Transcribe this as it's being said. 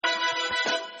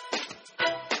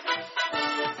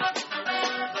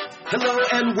Hello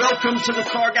and welcome to the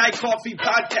Car Guy Coffee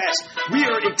Podcast. We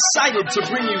are excited to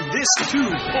bring you this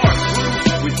two-part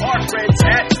group with our friends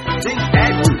at Think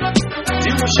Agri,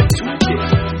 Dealership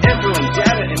Toolkit, Everyone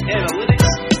Data and Analytics,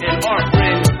 and our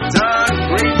friend Don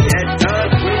Grady at Don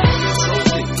Grady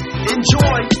Consulting.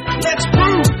 Enjoy. Let's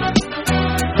brew.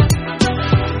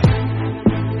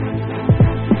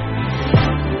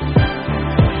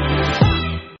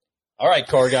 All right,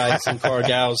 car guys and car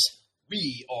gals.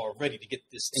 We are ready to get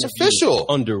this interview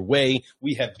underway.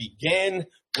 We have began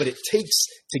what it takes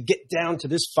to get down to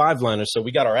this five-liner. So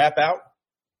we got our app out.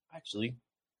 Actually,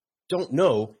 don't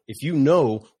know if you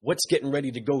know what's getting ready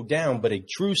to go down, but a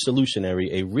true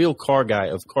solutionary, a real car guy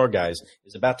of car guys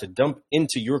is about to dump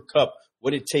into your cup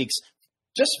what it takes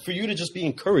just for you to just be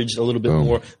encouraged a little bit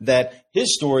more that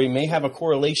his story may have a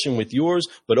correlation with yours,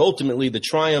 but ultimately the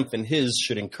triumph in his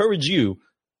should encourage you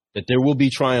that there will be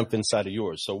triumph inside of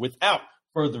yours. So without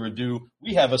further ado,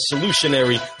 we have a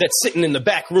solutionary that's sitting in the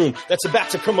back room that's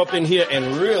about to come up in here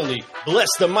and really bless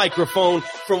the microphone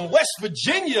from West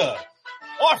Virginia.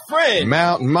 Our friend,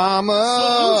 Mountain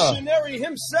Mama, solutionary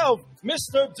himself,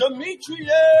 Mr. Demetrius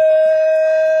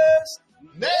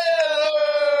Naylor.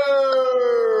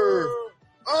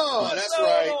 Oh, that's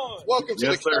right. Welcome to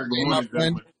the cafe, my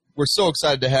friend. We're so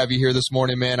excited to have you here this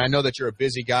morning, man. I know that you're a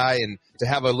busy guy, and to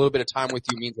have a little bit of time with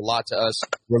you means a lot to us.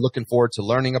 We're looking forward to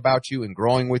learning about you and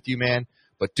growing with you, man.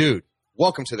 But, dude,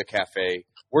 welcome to the cafe.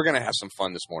 We're going to have some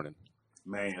fun this morning.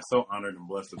 Man, so honored and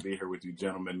blessed to be here with you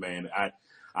gentlemen, man.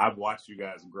 I've watched you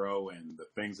guys grow and the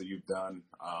things that you've done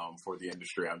for the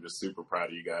industry. I'm just super proud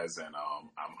of you guys, and I'm,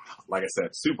 like I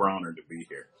said, super honored to be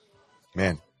here.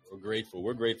 Man. We're grateful.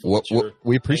 We're grateful.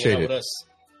 We appreciate it.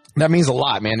 That means a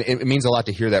lot, man. It means a lot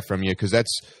to hear that from you because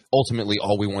that's ultimately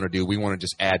all we want to do. We want to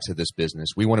just add to this business.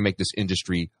 We want to make this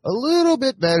industry a little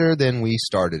bit better than we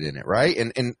started in it, right?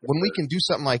 And when we can do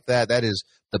something like that, that is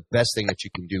the best thing that you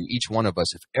can do. Each one of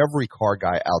us, if every car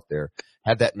guy out there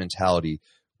had that mentality,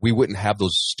 we wouldn't have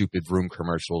those stupid room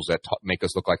commercials that make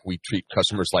us look like we treat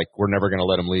customers like we're never going to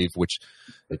let them leave, which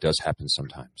it does happen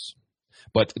sometimes.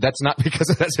 But that's not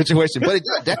because of that situation. But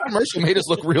that commercial made us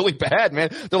look really bad, man.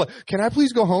 They're like, can I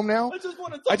please go home now? I just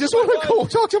want to go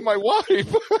talk to my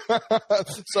wife.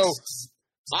 So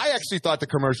I actually thought the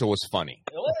commercial was funny.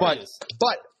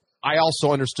 But I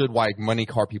also understood why money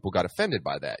car people got offended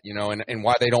by that, you know, and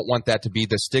why they don't want that to be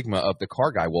the stigma of the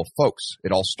car guy. Well, folks,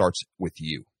 it all starts with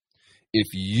you. If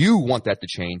you want that to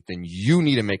change, then you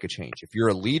need to make a change. If you're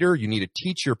a leader, you need to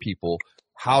teach your people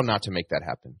how not to make that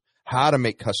happen. How to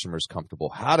make customers comfortable,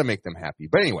 how to make them happy.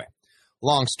 But anyway,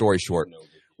 long story short,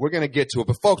 we're going to get to it.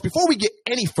 But folks, before we get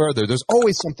any further, there's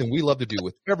always something we love to do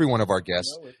with every one of our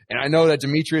guests. And I know that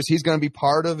Demetrius, he's going to be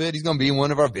part of it. He's going to be in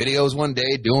one of our videos one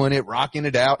day, doing it, rocking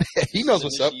it out. He knows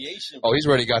what's up. Oh,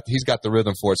 he's got the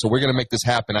rhythm for it. So we're going to make this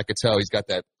happen. I could tell he's got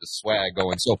the swag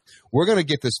going. So we're going to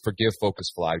get this forgive,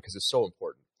 focus, fly because it's so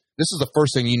important. This is the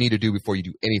first thing you need to do before you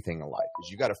do anything in life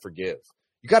is you got to forgive.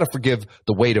 You got to forgive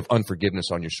the weight of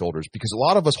unforgiveness on your shoulders because a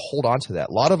lot of us hold on to that.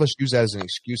 A lot of us use that as an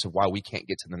excuse of why we can't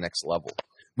get to the next level.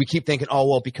 We keep thinking, oh,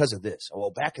 well, because of this. Oh, well,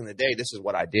 back in the day, this is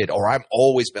what I did. Or I'm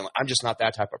just not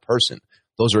that type of person.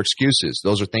 Those are excuses.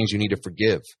 Those are things you need to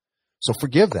forgive. So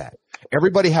forgive that.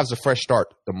 Everybody has a fresh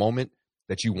start the moment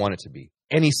that you want it to be.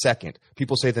 Any second.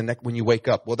 People say when you wake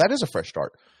up, well, that is a fresh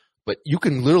start. But you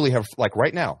can literally have, like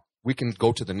right now, we can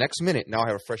go to the next minute. Now I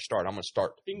have a fresh start. I'm going to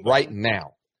start right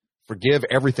now. Forgive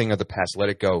everything of the past. Let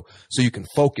it go so you can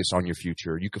focus on your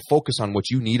future. You can focus on what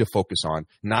you need to focus on,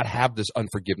 not have this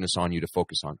unforgiveness on you to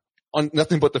focus on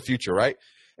nothing but the future, right?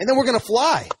 And then we're going to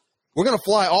fly. We're going to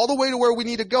fly all the way to where we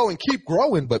need to go and keep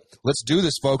growing. But let's do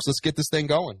this, folks. Let's get this thing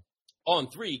going. On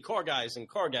three, car guys and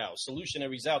car gals,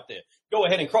 solutionaries out there. Go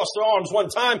ahead and cross their arms one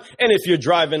time. And if you're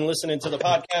driving, listening to the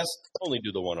podcast, only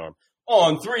do the one arm.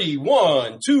 On three,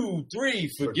 1, 2, 3,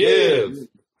 forgive.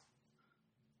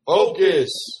 Focus.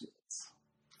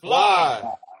 Fly.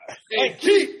 And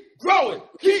keep growing.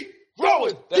 Keep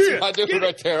growing. That's what I do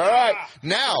right there. All right.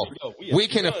 Now, we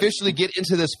can officially get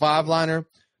into this five-liner.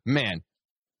 Man,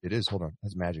 it is. Hold on.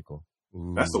 That's magical.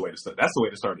 Ooh. That's the way to start. That's the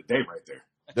way to start a day right there.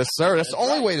 Yes, sir. That's the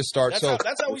only way to start. That's how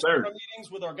we start our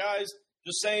meetings with our guys.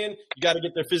 Just saying, you got to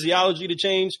get their physiology to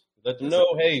change. Let them know,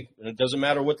 hey, it doesn't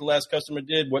matter what the last customer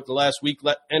did, what the last week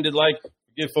ended like.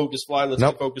 Get focused, fly. Let's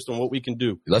get focused on what we can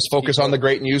do. Let's focus on the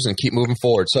great news and keep moving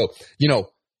forward. So,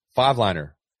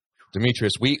 five-liner.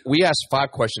 Demetrius, we asked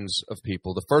 5 questions of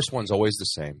people. The first one's always the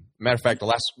same. Matter of fact,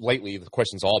 lately the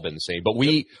questions all been the same. But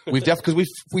we've definitely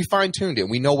we fine-tuned it.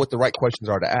 We know what the right questions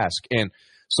are to ask. And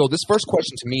so this first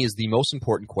question to me is the most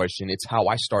important question. It's how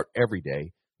I start every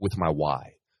day with my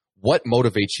why. What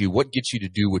motivates you? What gets you to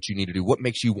do what you need to do? What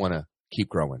makes you want to keep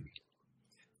growing?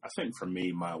 I think for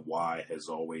me, my why has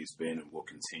always been and will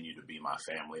continue to be my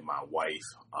family, my wife,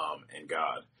 and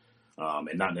God.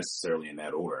 And not necessarily in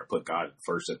that order. I put God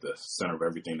first at the center of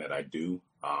everything that I do.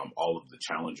 All of the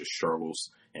challenges,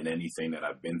 struggles, and anything that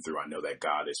I've been through, I know that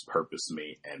God has purposed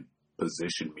me and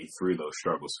positioned me through those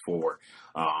struggles for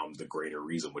the greater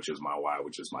reason, which is my why,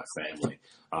 which is my family.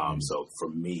 So for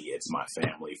me, it's my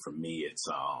family. For me, it's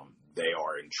they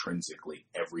are intrinsically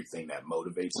everything that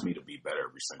motivates me to be better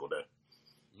every single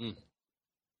day.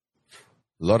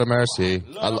 Lord of mercy.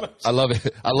 I love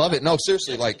it. I love it. No,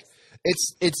 seriously, like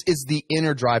it's the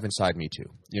inner drive inside me too.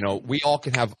 You know, we all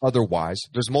can have other whys.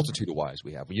 There's a multitude of whys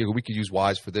we have. We could use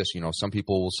whys for this. You know, some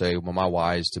people will say, well, my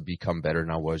why is to become better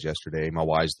than I was yesterday. My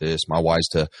why is this. My why is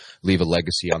to leave a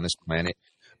legacy on this planet.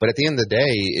 But at the end of the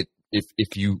day,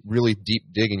 if you really deep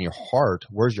dig in your heart,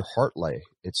 where's your heart lay?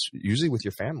 It's usually with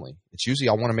your family. It's usually,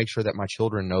 I want to make sure that my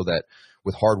children know that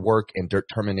with hard work and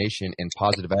determination and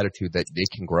positive attitude that they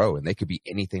can grow and they could be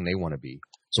anything they want to be.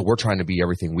 So we're trying to be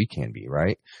everything we can be,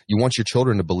 right? You want your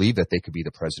children to believe that they could be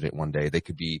the president one day. They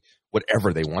could be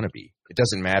whatever they want to be. It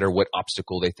doesn't matter what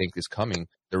obstacle they think is coming.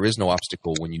 There is no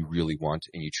obstacle when you really want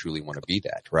and you truly want to be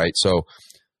that, right? So,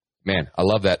 man, I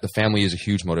love that. The family is a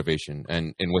huge motivation.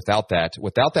 And without that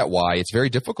why, it's very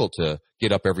difficult to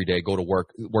get up every day, go to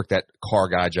work that car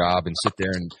guy job and sit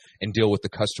there and deal with the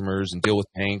customers and deal with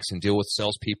banks and deal with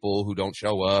salespeople who don't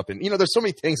show up. And, you know, there's so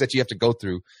many things that you have to go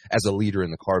through as a leader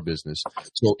in the car business.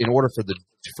 So in order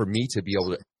for me to be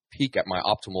able to peak at my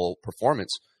optimal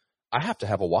performance, I have to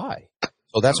have a why.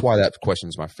 So that's why that question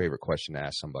is my favorite question to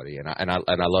ask somebody. And I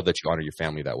love that you honor your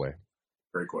family that way.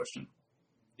 Great question.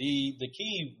 The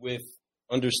key with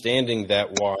understanding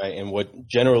that why and what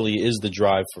generally is the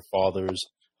drive for fathers,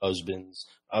 husbands,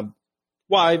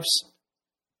 wives,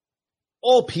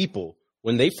 all people,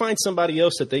 when they find somebody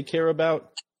else that they care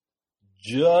about,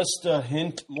 just a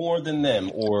hint more than them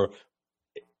or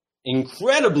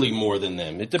incredibly more than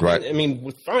them. It depends. Right. I mean,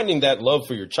 with finding that love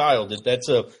for your child, that's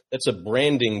a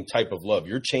branding type of love.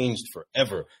 You're changed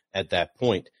forever at that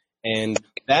point. And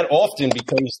that often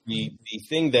becomes the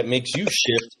thing that makes you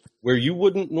shift where you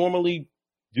wouldn't normally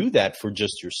do that for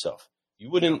just yourself.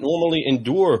 You wouldn't normally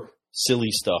endure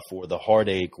silly stuff or the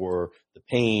heartache or the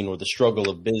pain or the struggle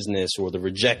of business or the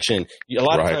rejection. A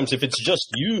lot of times, if it's just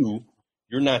you,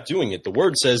 you're not doing it. The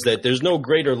word says that there's no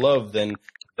greater love than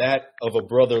that of a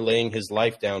brother laying his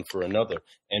life down for another.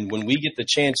 And when we get the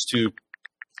chance to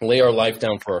lay our life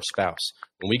down for our spouse,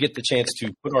 when we get the chance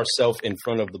to put ourselves in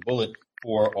front of the bullet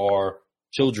for our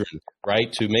children,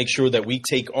 right? To make sure that we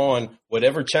take on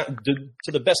whatever to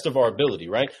the best of our ability,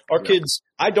 right? Our kids,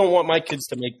 I don't want my kids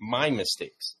to make my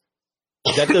mistakes.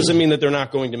 That doesn't mean that they're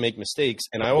not going to make mistakes.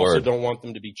 And I also don't want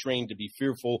them to be trained to be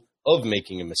fearful of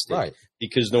making a mistake,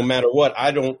 because no matter what,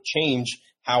 I don't change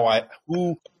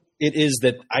who it is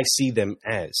that I see them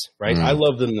as, right? I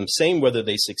love them the same, whether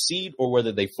they succeed or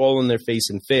whether they fall on their face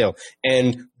and fail.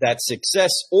 And that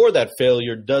success or that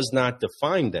failure does not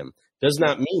define them. Does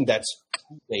not mean that's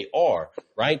who they are,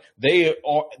 right? Their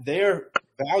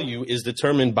value is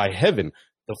determined by heaven.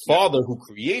 The Father who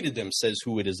created them says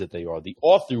who it is that they are. The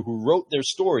author who wrote their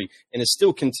story and is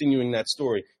still continuing that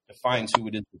story defines who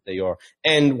it is that they are.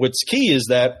 And what's key is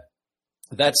that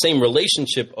same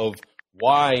relationship of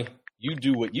why you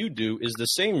do what you do is the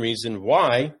same reason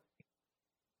why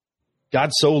God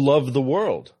so loved the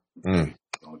world.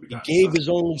 He gave his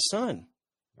only son,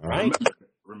 right?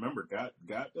 Remember, God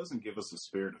doesn't give us a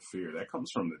spirit of fear. That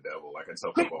comes from the devil. Like I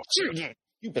tell people,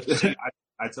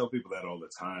 I tell people that all the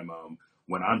time.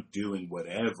 When I'm doing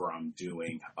whatever I'm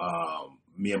doing,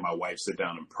 me and my wife sit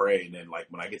down and pray. And then like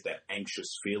when I get that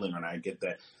anxious feeling and I get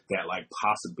that like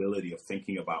possibility of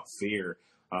thinking about fear,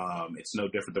 it's no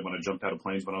different than when I jumped out of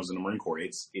planes when I was in the Marine Corps.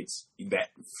 It's that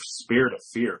spirit of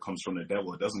fear comes from the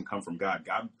devil. It doesn't come from God.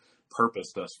 God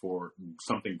purposed us for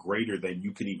something greater than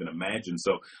you could even imagine.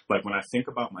 So like when I think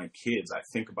about my kids, I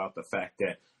think about the fact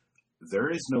that there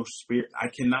is no spirit. I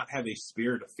cannot have a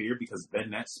spirit of fear, because then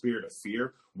that spirit of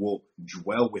fear will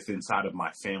dwell within inside of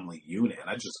my family unit. And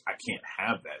I can't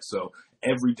have that. So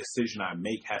every decision I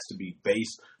make has to be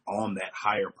based on that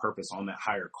higher purpose, on that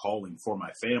higher calling for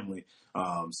my family.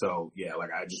 So yeah,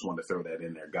 like I just want to throw that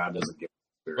in there. God doesn't give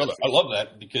spirit. Brother, I love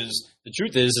that, because the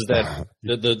truth is that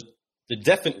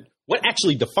what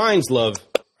actually defines love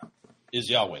is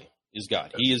Yahweh, is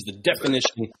God. He is the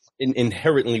definition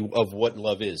inherently of what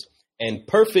love is. And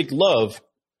perfect love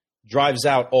drives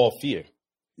out all fear.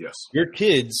 Yes. Your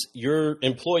kids, your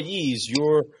employees,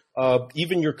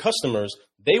 even your customers,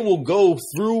 they will go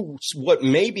through what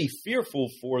may be fearful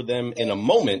for them in a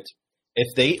moment,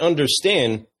 if they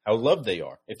understand how loved they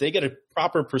are, if they get a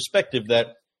proper perspective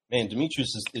that, man,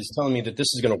 Demetrius is telling me that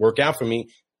this is going to work out for me,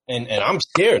 and I'm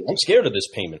scared. I'm scared of this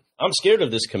payment. I'm scared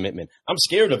of this commitment. I'm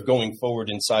scared of going forward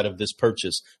inside of this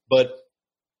purchase. But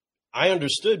I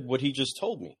understood what he just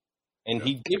told me, and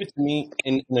he gave it to me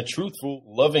in a truthful,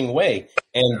 loving way.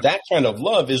 And that kind of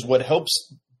love is what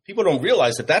helps. People don't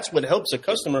realize that that's what helps a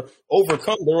customer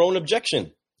overcome their own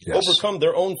objection. Yes. Overcome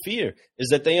their own fear, is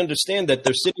that they understand that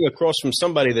they're sitting across from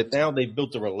somebody that now they've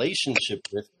built a relationship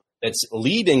with, that's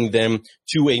leading them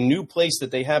to a new place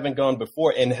that they haven't gone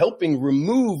before, and helping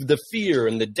remove the fear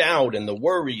and the doubt and the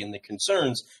worry and the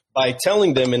concerns by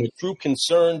telling them in a true,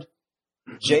 concerned,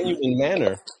 genuine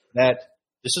manner that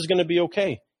this is going to be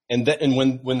okay. And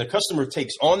when the customer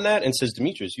takes on that and says,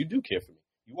 Demetrius, you do care for me.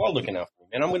 You are looking out for me,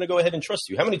 and I'm going to go ahead and trust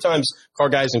you. How many times, car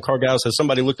guys and car gals, has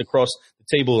somebody looked across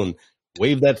the table and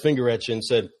waved that finger at you and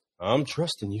said, I'm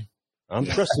trusting you. I'm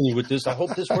trusting you with this. I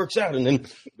hope this works out. And then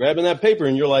grabbing that paper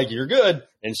and you're like, you're good,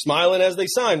 and smiling as they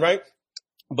sign, right?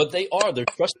 But they're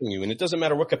trusting you. And it doesn't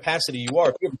matter what capacity you are.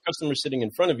 If you have a customer sitting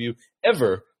in front of you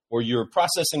ever, or you're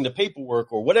processing the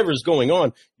paperwork or whatever is going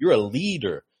on, you're a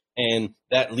leader. And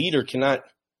that leader cannot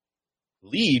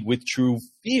lead with true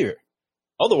fear.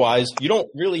 Otherwise, you don't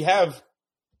really have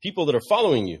people that are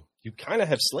following you. You kind of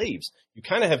have slaves. You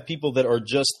kind of have people that are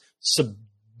just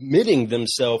submitting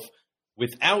themselves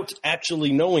without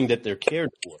actually knowing that they're cared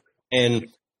for. And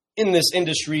in this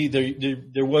industry,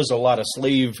 there was a lot of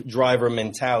slave driver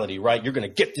mentality, right? You're going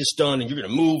to get this done and you're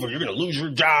going to move, or you're going to lose your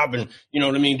job. And you know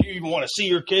what I mean? Do you even want to see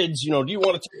your kids? You know, do you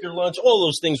want to take your lunch? All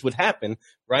those things would happen,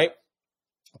 right?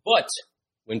 But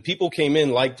when people came in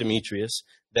like Demetrius,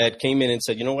 that came in and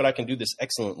said, you know what, I can do this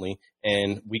excellently,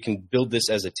 and we can build this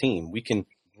as a team. We can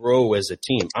grow as a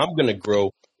team. I'm going to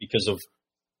grow because of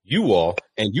you all,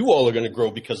 and you all are going to grow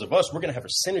because of us. We're going to have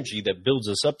a synergy that builds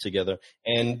us up together.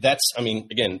 And that's, I mean,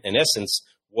 again, in essence,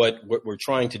 what we're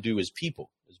trying to do as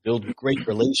people is build great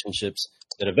relationships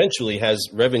that eventually has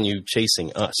revenue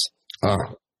chasing us.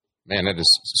 Oh, man, that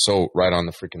is so right on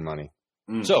the freaking money.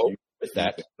 So with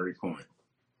that, great point.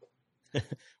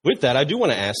 With that, I do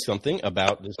want to ask something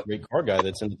about this great car guy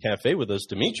that's in the cafe with us,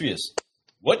 Demetrius.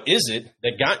 What is it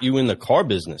that got you in the car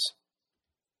business?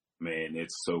 Man,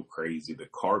 it's so crazy. The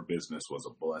car business was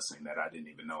a blessing that I didn't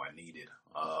even know I needed.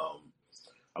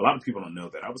 A lot of people don't know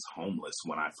that I was homeless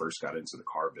when I first got into the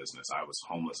car business. I was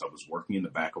homeless. I was working in the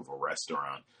back of a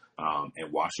restaurant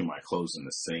and washing my clothes in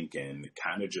the sink and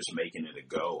kind of just making it a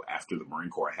go. After the Marine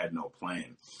Corps, I had no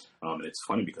plan. And it's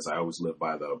funny because I always live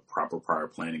by the proper prior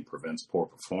planning prevents poor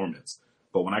performance.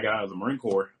 But when I got out of the Marine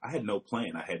Corps, I had no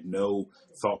plan. I had no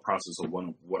thought process of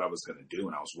what I was going to do.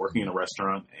 And I was working in a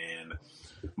restaurant, and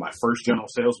my first general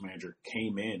sales manager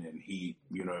came in, and he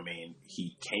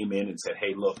came in and said,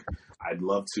 hey, look, I'd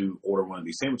love to order one of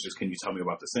these sandwiches. Can you tell me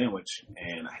about the sandwich?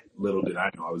 And little did I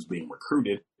know I was being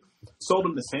recruited. Sold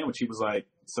him the sandwich. He was like,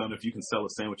 son, if you can sell a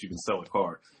sandwich, you can sell a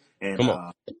car. And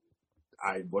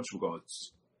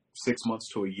 6 months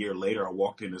to a year later, I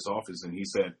walked in his office and he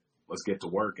said, let's get to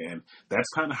work. And that's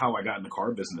kind of how I got in the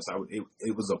car business.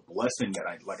 It was a blessing that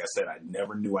I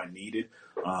never knew I needed.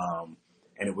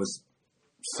 And it was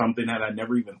something that I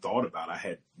never even thought about. I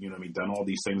had, done all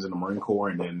these things in the Marine Corps,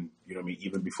 and then,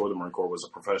 even before the Marine Corps, was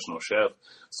a professional chef.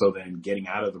 So then getting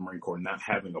out of the Marine Corps, not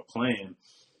having a plan,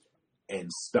 and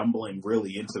stumbling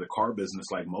really into the car business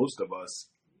like most of us,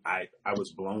 I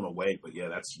was blown away. But yeah,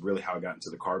 that's really how I got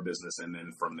into the car business. And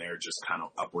then from there, just kind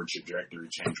of upward trajectory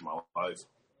changed my life.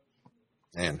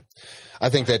 Man, I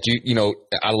think that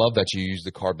I love that you use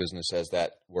the car business as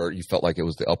that, where you felt like it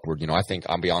was the upward. I think,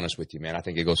 I'll be honest with you, man, I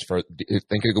think it goes further. I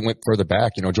think it went further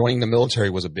back. Joining the military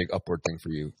was a big upward thing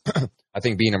for you. I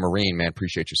think being a Marine, man,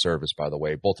 appreciate your service, by the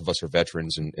way. Both of us are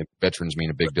veterans, and veterans mean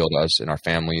a big deal to us and our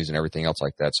families and everything else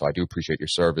like that. So I do appreciate your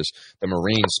service. The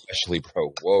Marines, especially,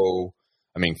 bro, whoa.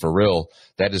 I mean, for real,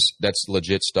 that's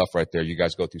legit stuff right there. You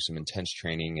guys go through some intense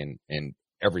training and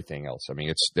everything else. I mean,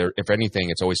 it's there. If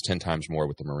anything, it's always 10 times more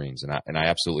with the Marines, and I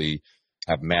absolutely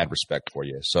have mad respect for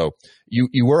you. So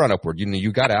you were on upward.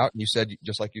 You got out, and you said,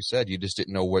 just like you said, you just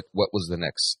didn't know what was the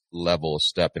next level of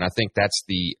step. And I think that's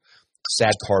the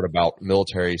sad part about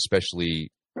military,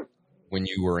 especially when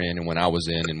you were in and when I was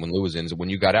in and when Lou was in, is when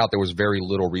you got out, there was very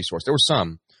little resource. There was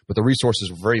some, but the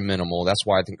resources were very minimal. That's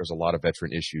why I think there's a lot of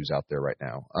veteran issues out there right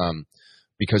now,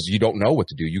 because you don't know what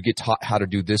to do. You get taught how to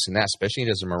do this and that, especially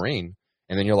as a Marine.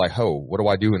 And then you're like, what do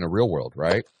I do in the real world,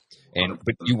 right?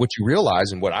 But what you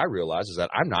realize, and what I realize, is that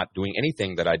I'm not doing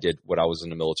anything that I did when I was in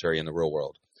the military in the real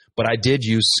world. But I did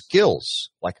use skills,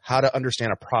 like how to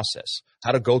understand a process,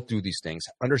 how to go through these things,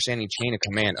 understanding chain of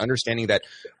command, understanding that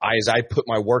as I put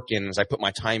my work in, as I put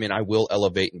my time in, I will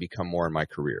elevate and become more in my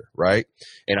career, right?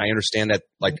 And I understand that,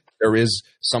 like, there is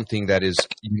something that is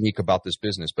unique about this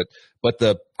business. But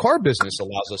the car business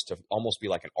allows us to almost be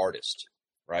like an artist,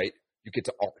 right? You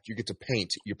get to paint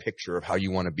your picture of how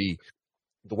you want to be.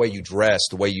 The way you dress,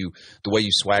 the way you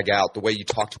swag out, the way you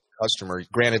talk to a customer.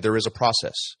 Granted, there is a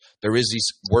process. There is these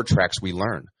word tracks we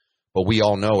learn. But we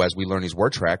all know as we learn these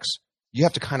word tracks, you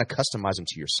have to kind of customize them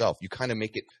to yourself. You kind of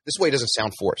make it – this way it doesn't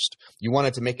sound forced. You want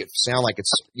it to make it sound like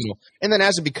it's – and then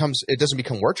as it doesn't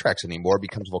become word tracks anymore. It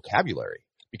becomes vocabulary.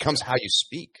 It becomes how you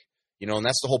speak. And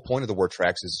that's the whole point of the word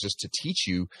tracks, is just to teach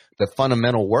you the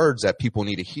fundamental words that people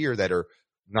need to hear that are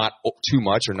not too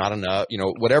much or not enough,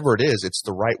 whatever it is, it's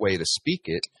the right way to speak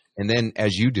it. And then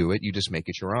as you do it, you just make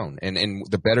it your own. And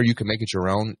the better you can make it your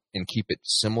own and keep it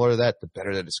similar to that, the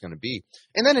better that it's going to be.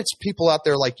 And then it's people out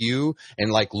there like you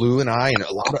and like Lou and I and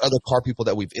a lot of other car people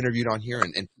that we've interviewed on here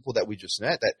and people that we just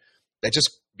met that just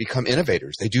become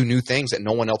innovators. They do new things that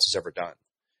no one else has ever done.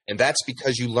 And that's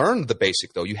because you learned the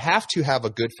basic, though. You have to have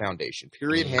a good foundation,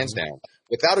 period, hands down.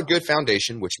 Without a good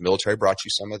foundation, which military brought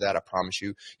you some of that, I promise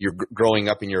you. You're growing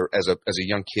up as a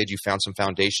young kid, you found some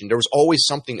foundation. There was always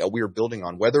something that we were building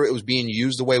on, whether it was being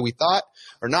used the way we thought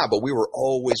or not, but we were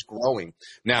always growing.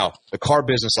 Now, the car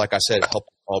business, like I said, helped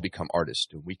us all become artists.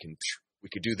 We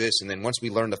could do this. And then once we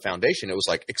learned the foundation, it was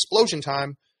like explosion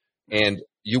time, and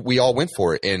we all went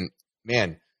for it. And,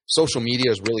 man, social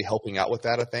media is really helping out with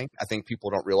that, I think. I think people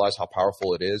don't realize how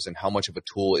powerful it is and how much of a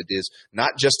tool it is,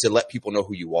 not just to let people know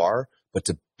who you are, but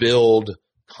to build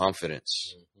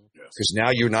confidence. Because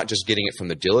now you're not just getting it from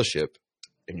the dealership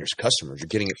and your customers. You're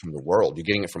getting it from the world. You're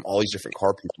getting it from all these different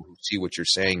car people who see what you're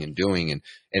saying and doing, and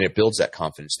it builds that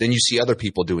confidence. Then you see other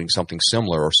people doing something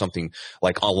similar or something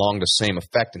like along the same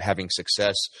effect and having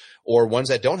success, or ones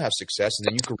that don't have success, and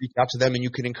then you can reach out to them and you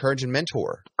can encourage and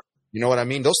mentor. You know what I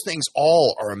mean? Those things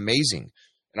all are amazing.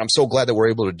 And I'm so glad that we're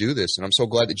able to do this. And I'm so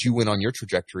glad that you went on your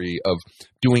trajectory of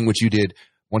doing what you did.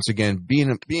 Once again, being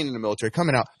in the military,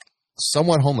 coming out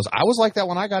somewhat homeless. I was like that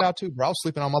when I got out too, bro. I was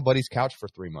sleeping on my buddy's couch for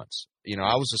 3 months.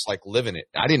 I was just like living it.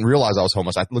 I didn't realize I was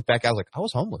homeless. I look back, I was like, I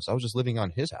was homeless. I was just living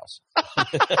on his house.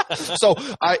 So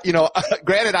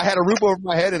granted, I had a roof over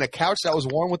my head and a couch that was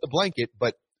warm with a blanket,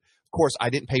 but of course, I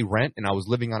didn't pay rent, and I was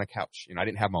living on a couch. I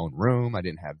didn't have my own room. I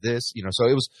didn't have this. So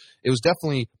it was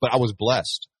definitely. But I was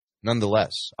blessed,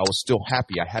 nonetheless. I was still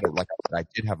happy. I had it like I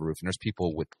did have a roof, and there's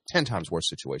people with 10 times worse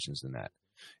situations than that.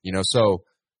 So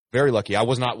very lucky. I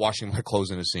was not washing my clothes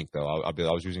in a sink though. I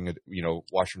was using a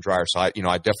washer and dryer. So I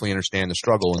definitely understand the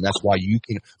struggle, and that's why you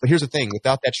can. But here's the thing: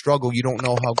 without that struggle, you don't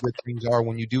know how good things are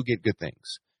when you do get good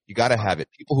things. You got to have it.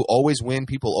 People who always win,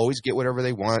 people always get whatever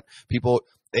they want. People,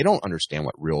 they don't understand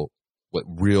what real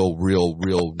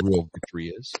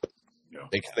victory is. Yeah.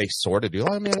 They sort of do.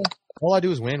 I mean, all I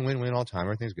do is win all the time.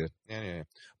 Everything's good. Yeah.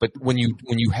 But when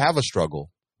you have a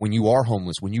struggle, when you are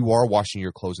homeless, when you are washing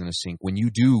your clothes in a sink, when you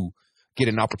do get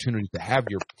an opportunity to have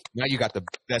now you got the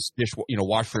best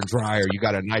washer and dryer, you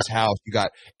got a nice house, you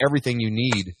got everything you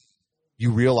need,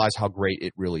 you realize how great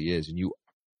it really is, and you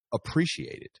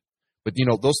appreciate it. But,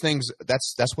 those things,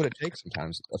 that's what it takes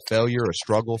sometimes, a failure, a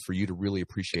struggle for you to really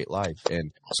appreciate life.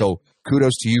 And so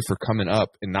kudos to you for coming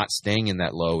up and not staying in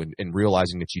that low and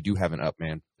realizing that you do have an up,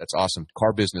 man. That's awesome.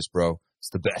 Car business, bro.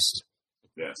 It's the best.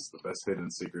 Yes, the best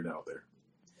hidden secret out there.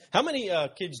 How many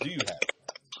kids do you have?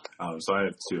 So I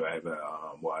have two. I have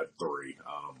three.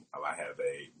 I have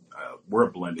we're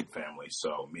a blended family.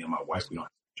 So me and my wife, we don't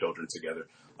have children together.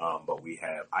 But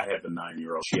I have a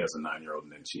 9-year-old, she has a 9-year-old,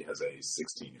 and then she has a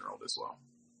 16-year-old as well.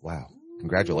 Wow.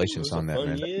 Congratulations on that,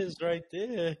 man. Years right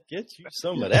there. Get you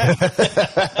some of that.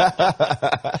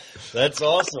 That's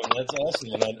awesome.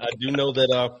 And I do know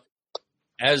that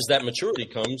as that maturity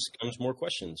comes more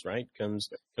questions, right? Comes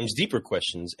deeper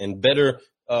questions and better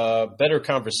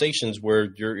conversations where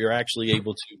you're actually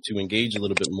able to engage a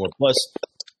little bit more. Plus,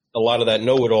 a lot of that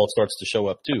know-it-all starts to show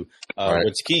up too. Right.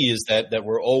 What's key is that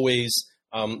we're always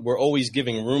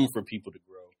giving room for people to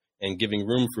grow and giving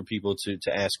room for people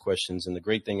to ask questions. And the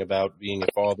great thing about being a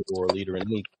father or a leader in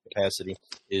any capacity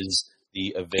is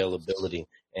the availability.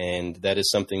 And that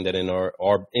is something that in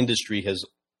our industry has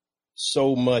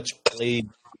so much played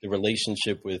the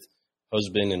relationship with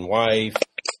husband and wife,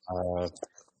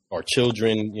 our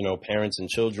children, parents and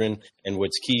children. And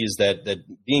what's key is that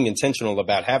being intentional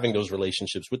about having those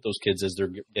relationships with those kids as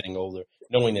they're getting older,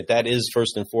 knowing that is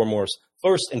first and foremost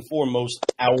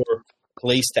our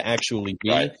place to actually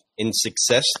be in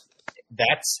success.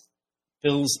 That's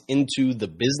spills into the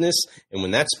business. And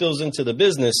when that spills into the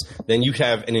business, then you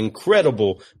have an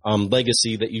incredible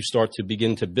legacy that you start to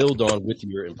begin to build on with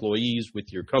your employees, with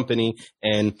your company.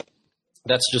 And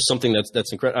that's just something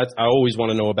that's incredible. I always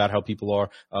want to know about how people are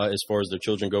as far as their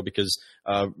children go, because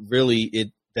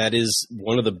really that is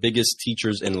one of the biggest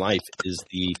teachers in life is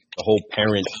the whole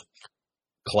parent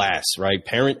class, right?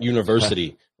 Parent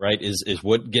university, right, is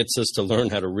what gets us to learn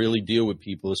how to really deal with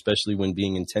people, especially when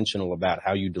being intentional about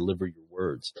how you deliver your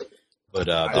words. But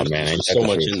there's so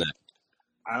much in that.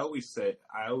 I always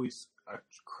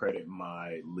credit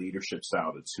my leadership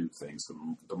style to two things: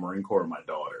 the Marine Corps and my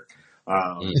daughter.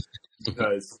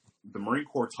 Because the Marine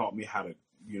Corps taught me how to,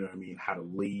 how to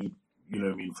lead,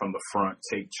 from the front,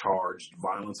 take charge,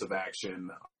 violence of action,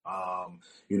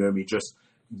 just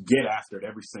get after it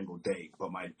every single day.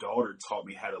 But my daughter taught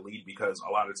me how to lead, because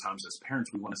a lot of times as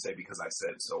parents, we want to say because I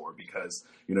said so, or because,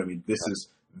 this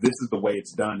is the way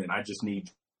it's done, and I just need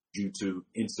you to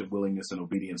instant willingness and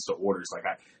obedience to orders.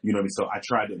 So I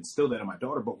tried to instill that in my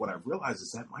daughter. But what I realized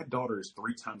is that my daughter is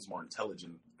 3 times more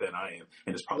intelligent than I am,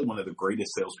 and is probably one of the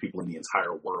greatest salespeople in the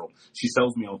entire world. She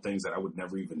sells me on things that I would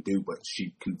never even do, but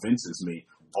she convinces me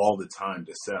all the time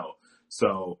to sell.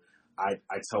 So I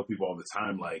tell people all the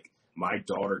time, like, my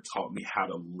daughter taught me how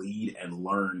to lead and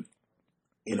learn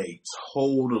in a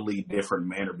totally different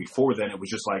manner. Before then, it was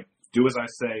just like, do as I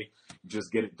say,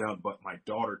 just get it done. But my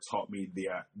daughter taught me the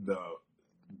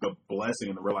blessing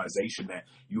and the realization that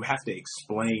you have to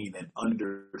explain and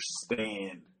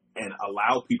understand and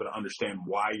allow people to understand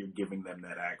why you're giving them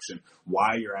that action,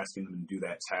 why you're asking them to do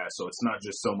that task. So it's not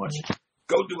just so much,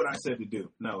 go do what I said to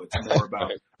do. No, it's more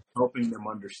about helping them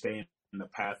understand the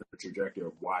path and the trajectory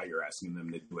of why you're asking them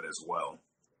to do it as well.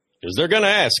 Because they're going to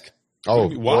ask. Oh,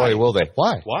 why? Boy, will they?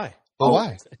 Why? Why? Well,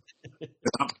 why?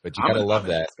 But you gotta love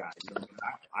that. Guy.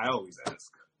 I always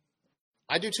ask.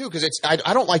 I do too, because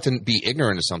I don't like to be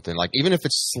ignorant of something. Like, even if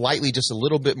it's slightly, just a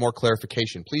little bit more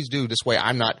clarification, please do. This way,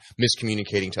 I'm not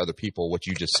miscommunicating to other people what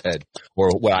you just said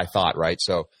or what I thought. Right.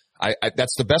 So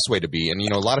that's the best way to be. And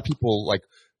a lot of people, like,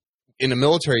 in a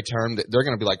military term, they're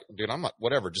going to be like, dude, I'm not,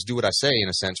 whatever, just do what I say, in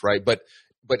a sense, right? But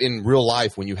in real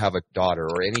life, when you have a daughter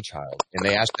or any child and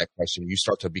they ask that question, you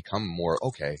start to become more,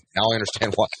 okay, now I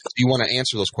understand why. You want to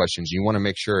answer those questions. You want to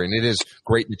make sure. And it is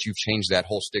great that you've changed that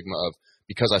whole stigma of,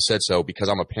 because I said so, because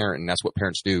I'm a parent and that's what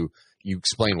parents do. You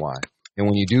explain why. And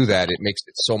when you do that, it makes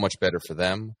it so much better for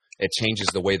them. It changes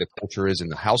the way the culture is in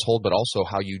the household, but also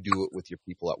how you do it with your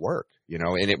people at work,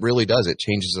 and it really does. It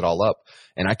changes it all up.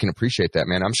 And I can appreciate that,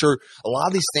 man. I'm sure a lot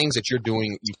of these things that you're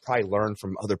doing, you probably learned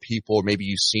from other people, or maybe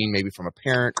you've seen maybe from a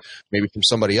parent, maybe from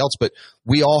somebody else, but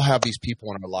we all have these people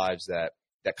in our lives that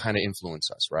kind of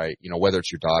influence us, right? Whether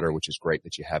it's your daughter, which is great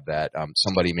that you have that,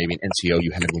 somebody, maybe an NCO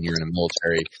you had when you were in the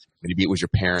military, maybe it was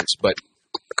your parents. But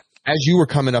as you were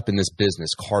coming up in this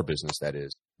business, car business that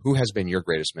is, who has been your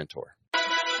greatest mentor?